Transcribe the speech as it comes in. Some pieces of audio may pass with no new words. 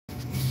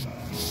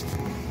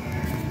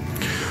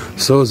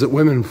So is it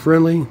women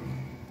friendly,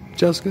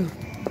 Jessica?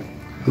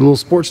 The little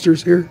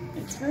Sportsters here?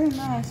 It's very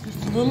nice,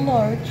 just a little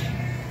large.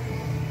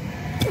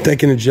 They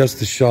can adjust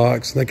the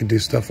shocks. They can do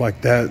stuff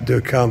like that. Do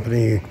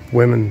accompany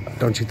women,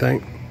 don't you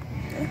think?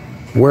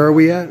 Where are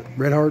we at?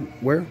 Red Heart,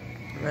 where?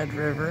 Red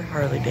River,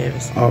 Harley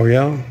Davidson. Oh,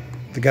 yeah?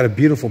 They got a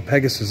beautiful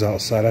Pegasus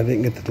outside. I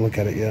didn't get to look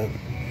at it yet.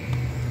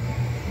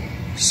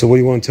 So what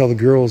do you want to tell the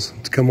girls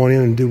to come on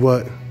in and do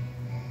what?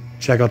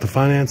 Check out the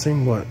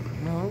financing? What?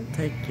 Well,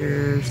 take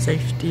your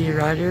safety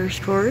rider's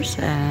course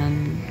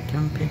and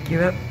come pick you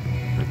up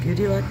a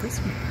beauty like this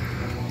one.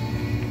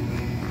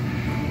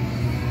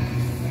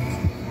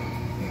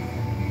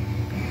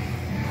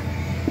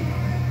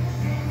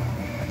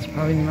 It's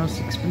probably the most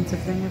expensive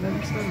thing I've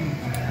ever seen.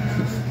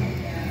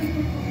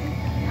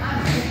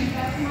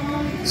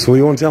 So what do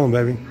you want to tell them,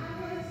 baby?